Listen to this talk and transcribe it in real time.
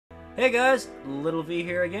Hey guys, Little V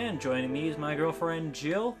here again. Joining me is my girlfriend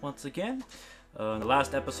Jill once again. In the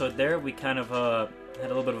last episode there, we kind of had a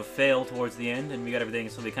little bit of a fail towards the end, and we got everything,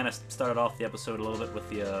 so we kind of started off the episode a little bit with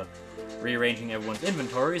the rearranging everyone's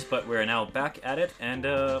inventories, but we're now back at it, and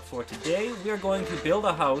for today, we are going to build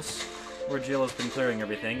a house where Jill has been clearing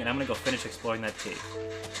everything, and I'm going to go finish exploring that cave.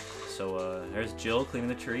 So there's Jill cleaning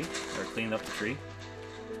the tree, or cleaning up the tree.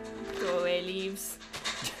 Go away, leaves.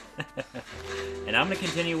 And I'm gonna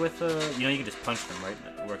continue with you know, you can just punch them, right?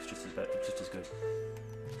 It works just as good.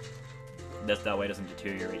 That way it doesn't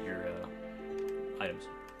deteriorate your items.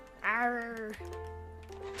 Arr!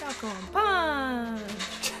 Duck on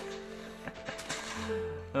punch!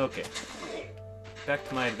 Okay. Back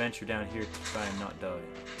to my adventure down here to try and not die.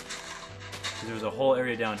 Because there was a whole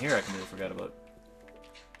area down here I completely forgot about.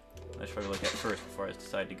 I should probably look at first before I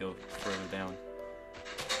decide to go further down.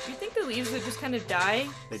 Do you think the leaves would just kind of die?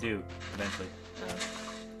 They do, eventually.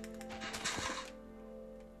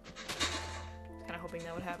 Kind of hoping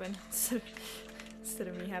that would happen instead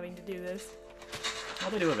of me having to do this. Well,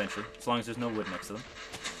 they do eventually, as long as there's no wood next to them.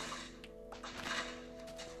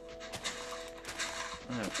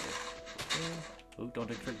 Okay. Oh, don't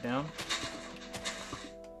dig straight down.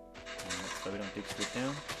 And that's why we don't dig straight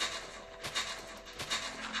down.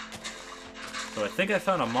 So I think I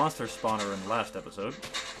found a monster spawner in the last episode.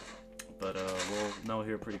 But we'll know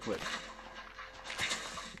here pretty quick.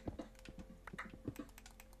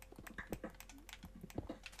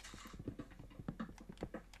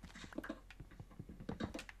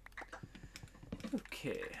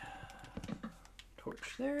 Okay.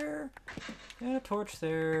 Torch there. And a torch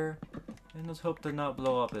there. And let's hope to not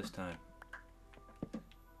blow up this time.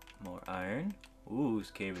 More iron. Ooh,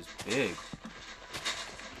 this cave is big.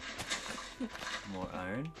 More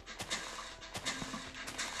iron.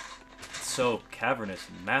 So cavernous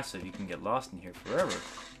and massive, you can get lost in here forever.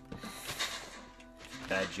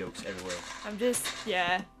 Bad jokes everywhere. I'm just,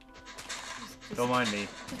 yeah. Don't mind me.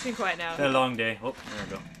 Just be quiet now. It's been a long day. Oh, there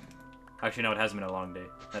we go. Actually, no, it hasn't been a long day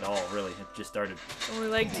at all, really. It just started. Only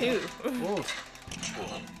like 2. Whoa.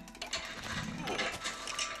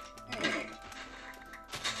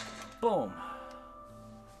 Boom.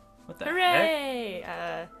 What the Hooray!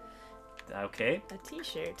 heck? Okay. A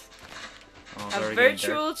t-shirt. Oh, A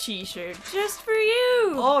virtual t-shirt just for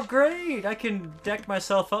you! Oh, great! I can deck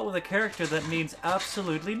myself out with a character that means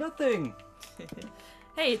absolutely nothing.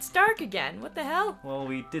 Hey, it's dark again. What the hell? Well,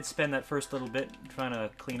 we did spend that first little bit trying to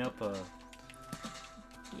clean up,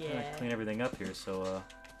 clean everything up here, so,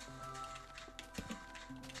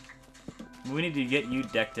 we need to get you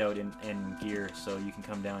decked out in gear so you can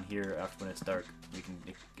come down here after when it's dark. We can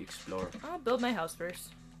explore. I'll build my house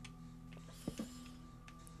first.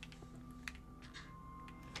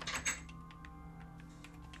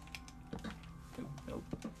 Nope.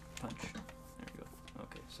 Punch. There we go.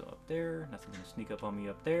 Okay, so up there. Nothing gonna sneak up on me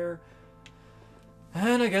up there.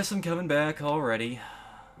 And I guess I'm coming back already.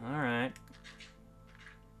 Alright.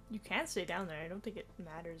 You can stay down there. I don't think it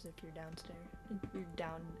matters if you're downstairs. If you're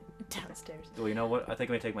downstairs. Well, you know what? I think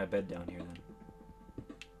I'm gonna take my bed down here then.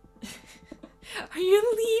 Are you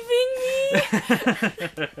leaving me?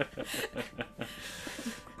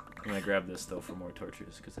 I'm gonna grab this though for more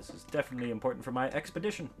torches because this is definitely important for my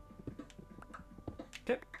expedition.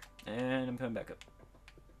 Okay, and I'm coming back up.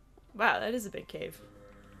 Wow, that is a big cave.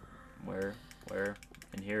 Where?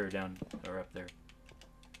 In here or down or up there?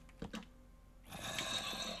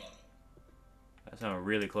 That sounded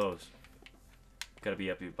really close. Gotta be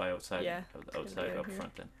up by outside. Yeah. Outside up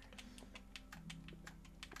front then.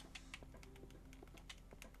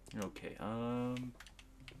 Okay.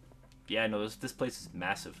 Yeah, no, this place is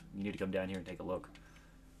massive. You need to come down here and take a look.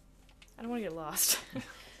 I don't want to get lost.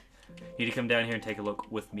 You need to come down here and take a look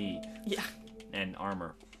with me. Yeah. And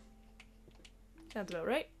armor. Sounds about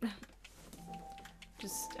right.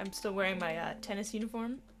 I'm still wearing my tennis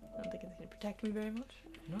uniform. I don't think it's going to protect me very much.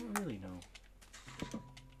 Not really, no.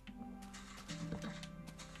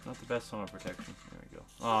 Not the best form of protection. There we go.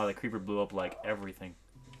 Oh, the creeper blew up like everything.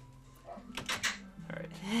 Alright.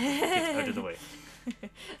 Get out of the way.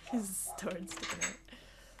 His sword sticking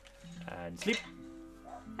out. And sleep.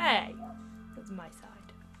 Hey! That's my side.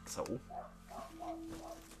 So.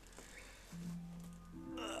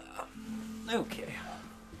 Okay.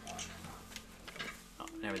 Oh,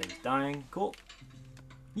 and everything's dying. Cool.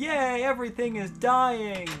 Yay! Everything is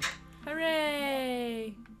dying!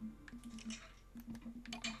 Hooray!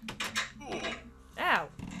 Ow!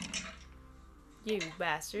 You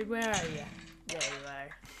bastard, where are you? There you are.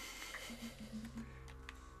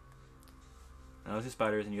 Now this is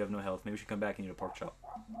spiders and you have no health. Maybe we should come back and eat a pork chop.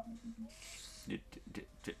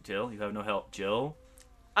 Jill, you have no health. Jill?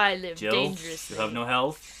 I live Jill, dangerously. you have no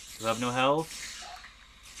health. You have no health.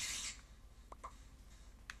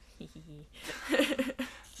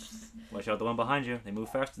 Watch out the one behind you. They move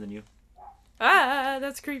faster than you. Ah,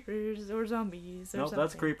 that's creepers or zombies or Nope, something.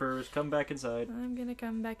 that's creepers. Come back inside. I'm gonna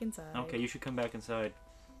come back inside. Okay, you should come back inside.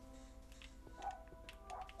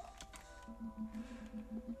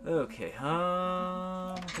 Okay,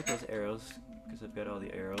 I'll take those arrows, because I've got all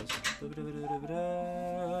the arrows.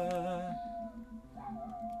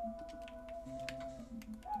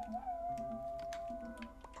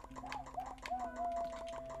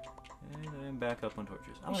 And then back up on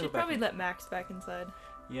torches. You should probably let Max back inside.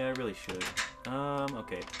 Yeah, I really should.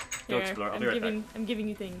 Okay. Go Here, explore. I'll be right back. I'm giving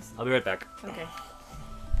you things. I'll be right back. Okay.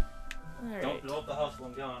 Alright. Don't blow up the house while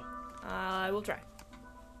I'm gone. I will try.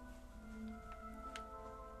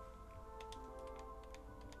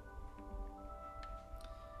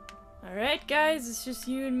 Alright, guys, it's just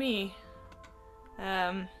you and me.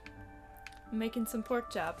 I'm making some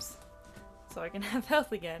pork chops so I can have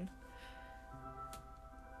health again.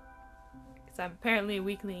 Because I'm apparently a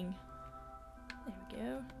weakling. There we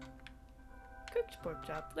go. Cooked pork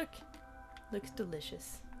chop. Look. Looks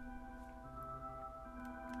delicious.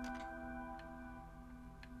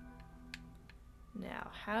 Now,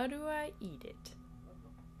 how do I eat it?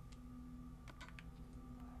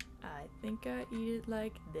 I think I eat it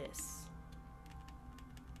like this.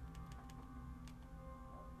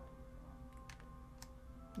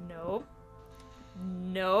 Nope.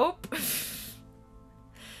 Nope.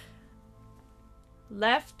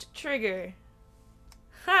 Left trigger.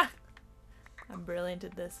 Ha! I'm brilliant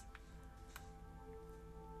at this.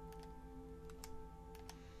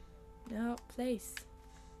 No, place.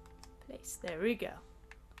 Place. There we go.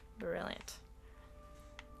 Brilliant.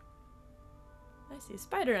 I see a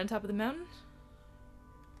spider on top of the mountain.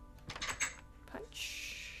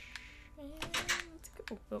 Punch. And let's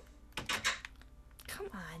go. Oh. Come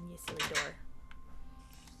on, you silly door.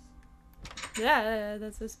 Yeah,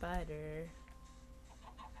 that's a spider.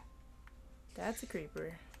 That's a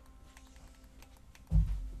creeper.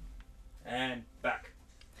 And back.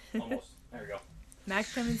 Almost. There we go.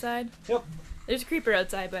 Max, come inside. Yep. There's a creeper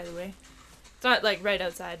outside, by the way. It's not like right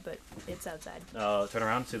outside, but it's outside. Turn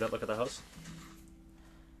around, see that look at the house?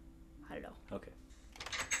 I don't know. Okay.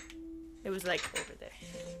 It was like over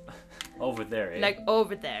there. Over there, eh? Like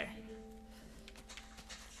over there.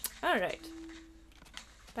 Alright.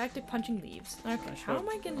 Back to punching leaves. Okay, how am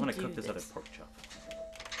I gonna do this? I want to cook this other pork chop.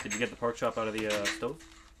 Did you get the pork chop out of the stove?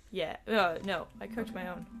 Yeah. No, I cooked my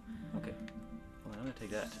own. Okay. Well, I'm gonna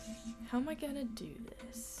take that. How am I gonna do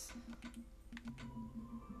this?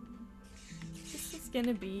 This is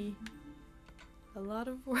gonna be a lot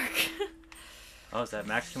of work. Oh, is that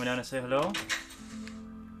Max coming down to say hello?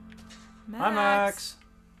 Max. Hi, Max.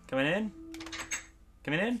 Coming in?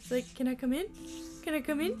 Coming in? It's like, can I come in? Can I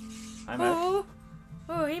come in? Hi, Max.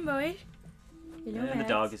 Oh, hey, boy. Hello, And the Max.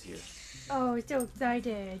 dog is here. Oh, so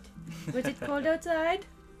excited. Was it cold outside?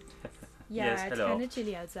 Yeah, Yes, it's hello. kind of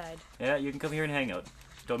chilly outside. Yeah, you can come here and hang out.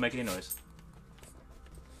 Don't make any noise.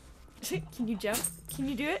 Can you jump? Can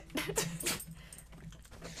you do it?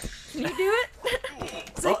 Can you do it?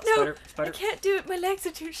 It's like, no, spider, spider. I can't do it. My legs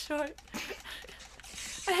are too short.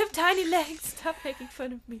 I have tiny legs. Stop making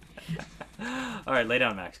fun of me. All right, lay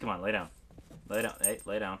down, Max. Come on, lay down. Lay down. Hey,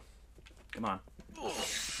 lay down. Come on.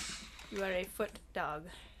 You are a foot dog.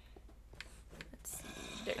 Let's see.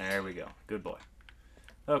 Dirt. There we go. Good boy.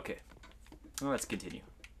 Okay. Well, let's continue.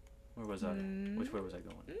 Where was I? Which way was I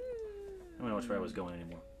going? I don't know which way I was going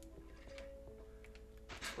anymore.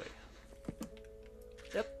 This way.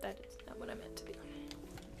 Nope, that is not what I meant to do.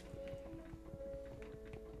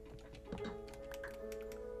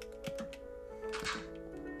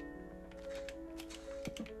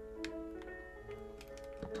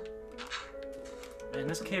 Man,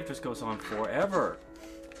 this cave just goes on forever.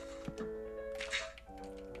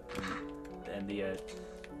 And the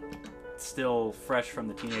still fresh from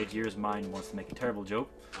the teenage years mind wants to make a terrible joke.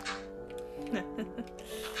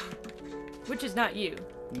 Which is not you.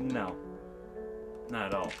 No. Not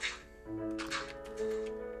at all.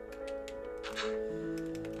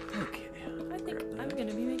 Okay. I think I'm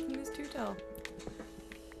gonna be making this too tall.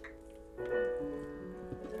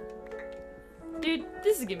 Dude,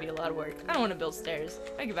 this is gonna be a lot of work. I don't want to build stairs.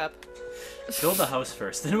 I give up. Build the house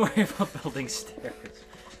first, then worry about building stairs.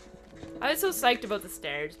 I was so psyched about the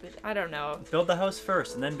stairs, but I don't know. Build the house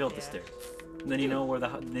first, and then build the Yeah. stairs. And then you know where to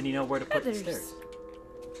put the Feathers. stairs.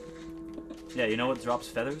 Yeah, you know what drops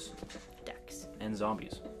feathers? Ducks. And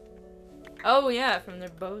zombies. Oh yeah, from their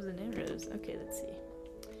bows and arrows. Okay, let's see.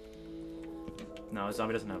 No, a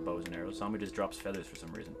zombie doesn't have bows and arrows. Zombie just drops feathers for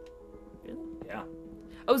some reason. Really? Yeah.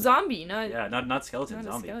 Oh, zombie, not... Yeah, not skeleton, not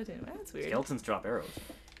zombie. a skeleton. That's weird. Skeletons drop arrows.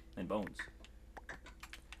 And bones.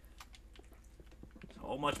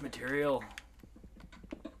 So much material.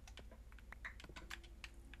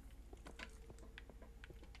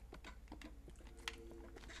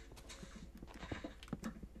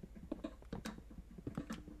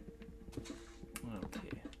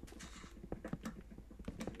 Okay.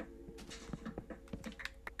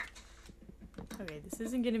 Okay, this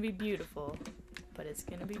isn't gonna be beautiful, but it's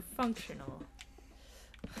gonna be functional.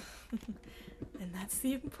 And that's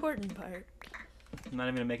the important part. I'm not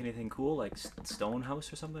even gonna make anything cool, like stone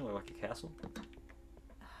house or something, or like a castle.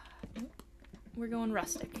 Nope. We're going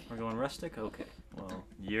rustic. We're going rustic. Okay. Well,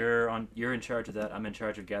 you're in charge of that. I'm in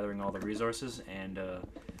charge of gathering all the resources and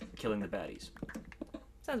killing the baddies.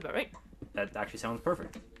 Sounds about right. That actually sounds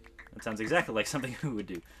perfect. That sounds exactly like something we would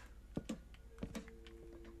do.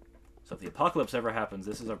 So if the apocalypse ever happens,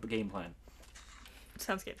 this is our game plan.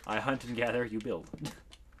 Sounds good. I hunt and gather, you build.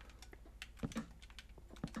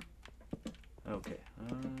 Okay.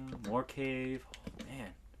 More cave. Oh, man.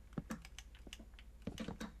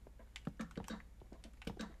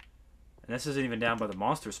 And this isn't even down by the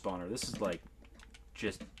monster spawner. This is like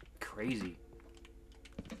just crazy.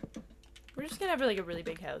 We're just gonna have like a really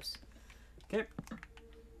big house. Okay.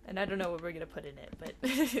 And I don't know what we're gonna put in it, but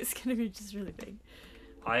it's gonna be just really big.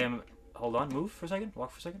 I am... Hold on. Move for a second.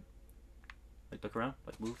 Walk for a second. Like, look around.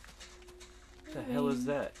 Like, move. What the hell is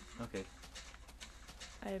that? Okay.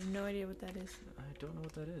 I have no idea what that is. I don't know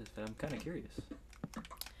what that is, but I'm kind of curious.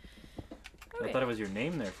 Okay. I thought it was your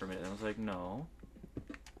name there for a minute. I was like, no.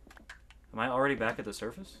 Am I already back at the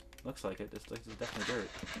surface? Looks like it. It's definitely dirt.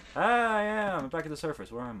 Ah, yeah, I'm back at the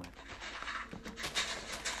surface. Where am I?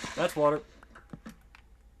 That's water.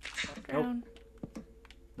 Down. Nope.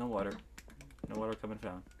 No water. No water coming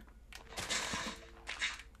down.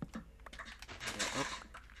 Up.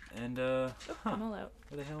 And, Oh, huh. I'm all out.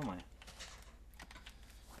 Where the hell am I?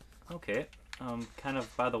 Okay, kind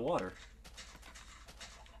of by the water.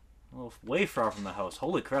 A little way far from the house.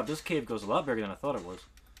 Holy crap, this cave goes a lot bigger than I thought it was.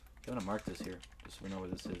 I'm gonna mark this here, just so we know where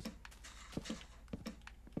this is.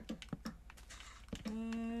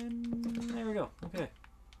 And there we go. Okay,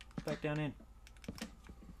 back down in.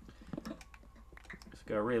 Just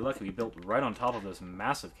got really lucky. We built right on top of this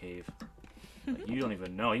massive cave. Like, you don't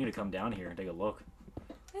even know. You need to come down here and take a look.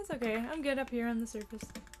 It's okay. I'm good up here on the surface.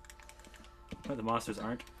 Where the monsters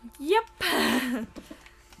aren't. Yep.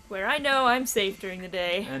 Where I know I'm safe during the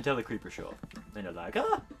day. Until the creepers show up. Then you're like,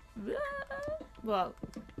 ah! Well,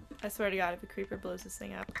 I swear to God, if a creeper blows this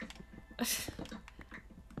thing up.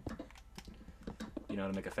 You know how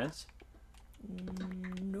to make a fence?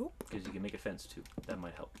 Nope. Because you can make a fence too. That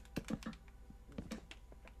might help.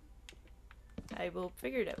 I will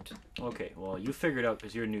figure it out. Okay, well, you figure it out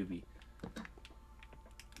because you're a newbie.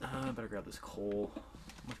 I better grab this coal.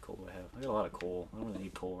 How much coal do I have? I got a lot of coal. I don't really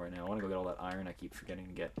need coal right now. I want to go get all that iron I keep forgetting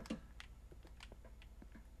to get.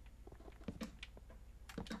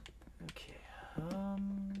 Okay,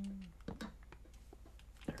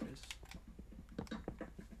 there it is.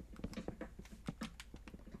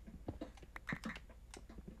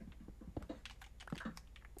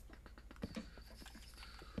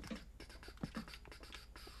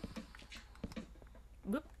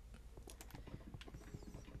 Whoop.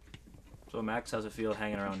 So Max, how's it feel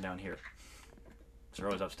hanging around down here? So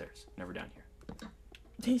Rose upstairs, never down here.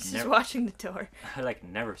 He's just Never. watching the door. I like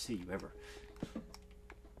never see you ever.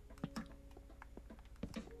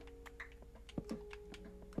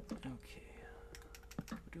 Okay.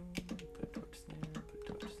 Put a torch there,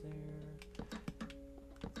 put a torch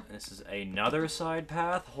there. This is another side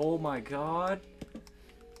path? Oh my god.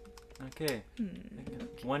 Okay.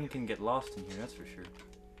 One can get lost in here, that's for sure.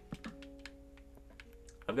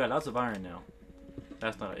 I've got lots of iron now.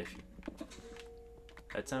 That's not an issue.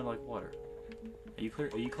 That sounded like water. Are you clear?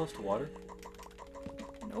 Are you close to water?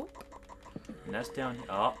 Nope. And that's down here.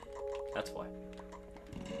 Oh, that's why.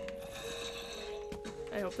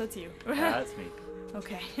 I hope that's you. That's me.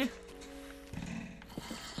 Okay.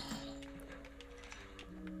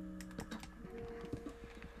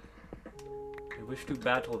 I wish to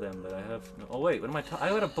battle them, but I have no... Oh wait, what am I I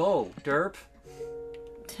got a bow, derp.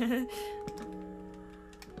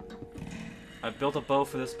 I built a bow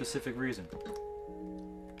for this specific reason.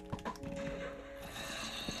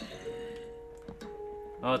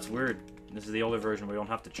 Oh, it's weird. This is the older version. We don't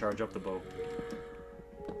have to charge up the bow.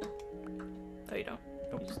 Oh, you don't?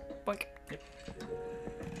 Nope. You just boink. Yep.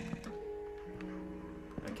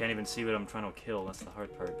 I can't even see what I'm trying to kill. That's the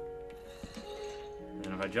hard part.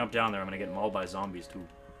 And if I jump down there, I'm gonna get mauled by zombies too.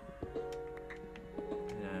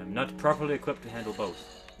 I'm not properly equipped to handle both.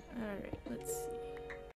 Alright, let's see.